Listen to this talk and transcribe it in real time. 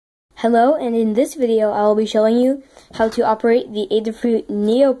Hello, and in this video I will be showing you how to operate the adafruit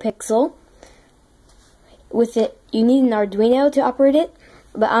NeoPixel. With it, you need an Arduino to operate it,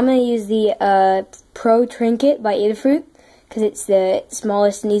 but I'm going to use the Pro Trinket by Adafruit because it's the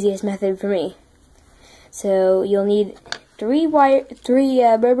smallest and easiest method for me. So you'll need three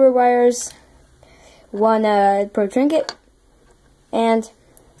rubber wires, one Pro Trinket, and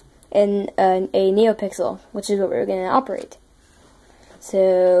a NeoPixel, which is what we're going to operate.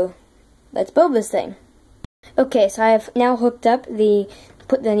 So let's build this thing. Okay, so I have now hooked up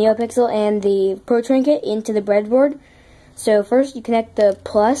put the NeoPixel and the Pro Trinket into the breadboard. So first you connect the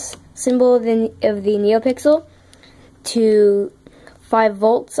plus symbol of the NeoPixel to 5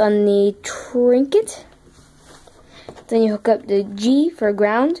 volts on the Trinket. Then you hook up the G for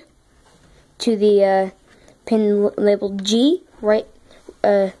ground to the pin labeled G right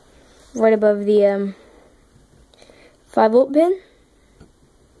above the 5-volt pin.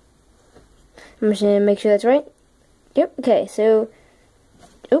 I'm just going to make sure that's right. Yep, okay, so,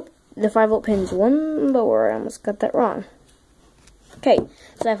 the 5-volt pin's one lower. I almost got that wrong. Okay,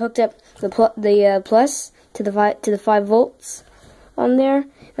 so I've hooked up the plus to the 5 volts on there.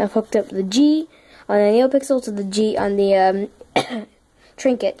 And I've hooked up the G on the NeoPixel to the G on the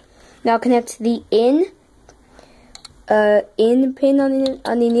Trinket. Now connect the in pin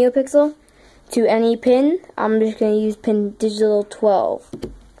on the NeoPixel to any pin. I'm just going to use pin digital 12.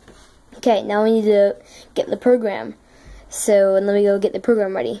 Okay, now we need to get the program. So let me go get the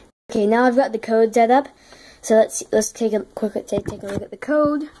program ready. Okay, now I've got the code set up. So let's take a look at the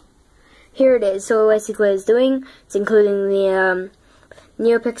code. Here it is. So basically what it's doing, it's including the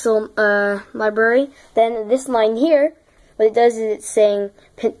NeoPixel library. Then this line here, what it does is it's saying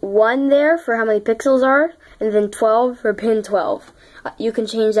pin 1 there for how many pixels are, and then 12 for pin 12. You can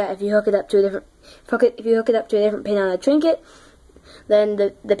change that if you hook it up to a different pin on a Trinket. Then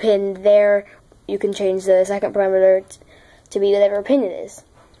the pin there, you can change the second parameter to be whatever pin it is.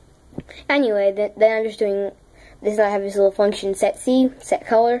 Anyway, then I'm just doing this. I have this little function set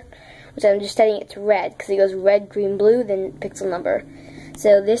color, which I'm just setting it to red because it goes red, green, blue, then pixel number.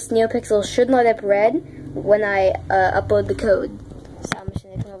 So this NeoPixel should light up red when I upload the code. So I'm just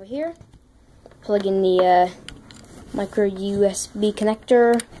going to come over here, plug in the micro USB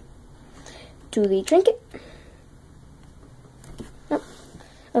connector to the Trinket.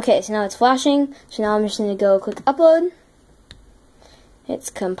 Okay, so now it's flashing, so now I'm just going to go click upload. It's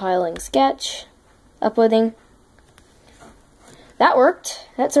compiling sketch, uploading. That worked.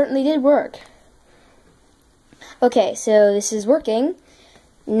 That certainly did work. Okay, so this is working.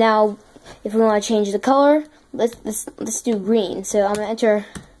 Now, if we want to change the color, let's do green. So I'm going to enter,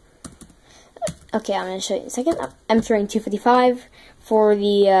 okay, I'm going to show you in a second. I'm entering 255 for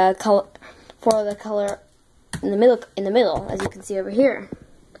the color in the middle, as you can see over here.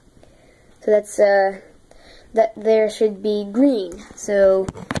 So that's that there should be green. So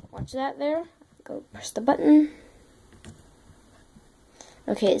watch that there. Go press the button.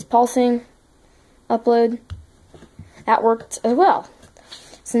 Okay, it's pulsing. Upload. That worked as well.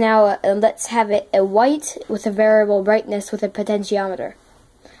 So now let's have it a white with a variable brightness with a potentiometer.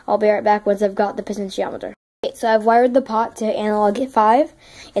 I'll be right back once I've got the potentiometer. Okay, so I've wired the pot to analog 5,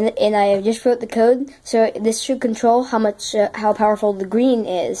 and I just wrote the code. So this should control how powerful the green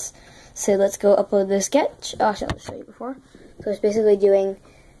is. So let's go upload the sketch. Oh, actually, I'll show you before. So it's basically doing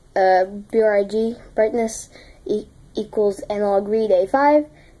BRIG brightness equals analog read A5.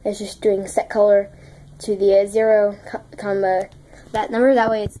 It's just doing set color to the 0, that number. That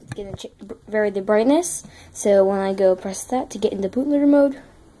way it's going to vary the brightness. So when I go press that to get into bootloader mode,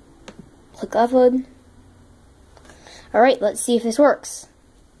 click upload. Alright, let's see if this works.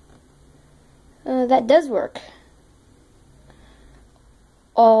 That does work.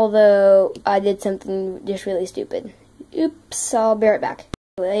 Although I did something just really stupid. Oops, I'll be right back.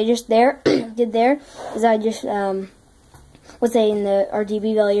 What I just did there is I just was saying the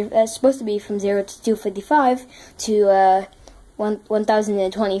RGB value that's supposed to be from 0 to 255 to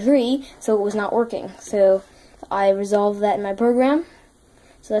 1023, so it was not working. So I resolved that in my program.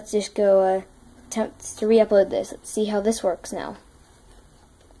 So let's just go attempt to re-upload this. Let's see how this works now.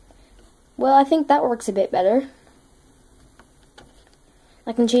 Well, I think that works a bit better.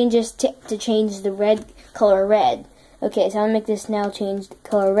 I can change this to change the red color red. Okay, so I'm gonna make this now change the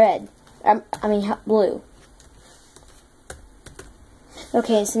color red. I mean blue.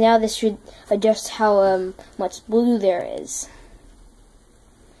 Okay, so now this should adjust how much blue there is.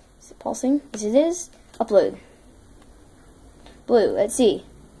 Is it pulsing? Yes, it is. Upload. Blue. Let's see.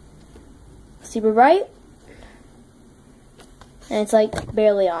 Super bright. And it's like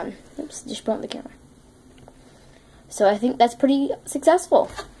barely on. Oops, just bumped the camera. So I think that's pretty successful.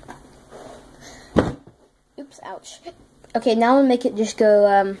 Ouch. Okay, now I'm gonna make it just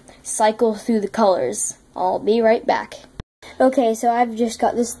go cycle through the colors. I'll be right back. Okay, so I've just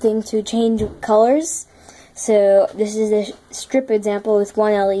got this thing to change colors. So this is a strip example with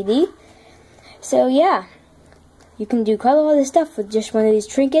one LED. So yeah, you can do quite a lot of stuff with just one of these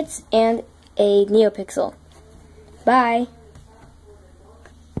trinkets and a NeoPixel. Bye.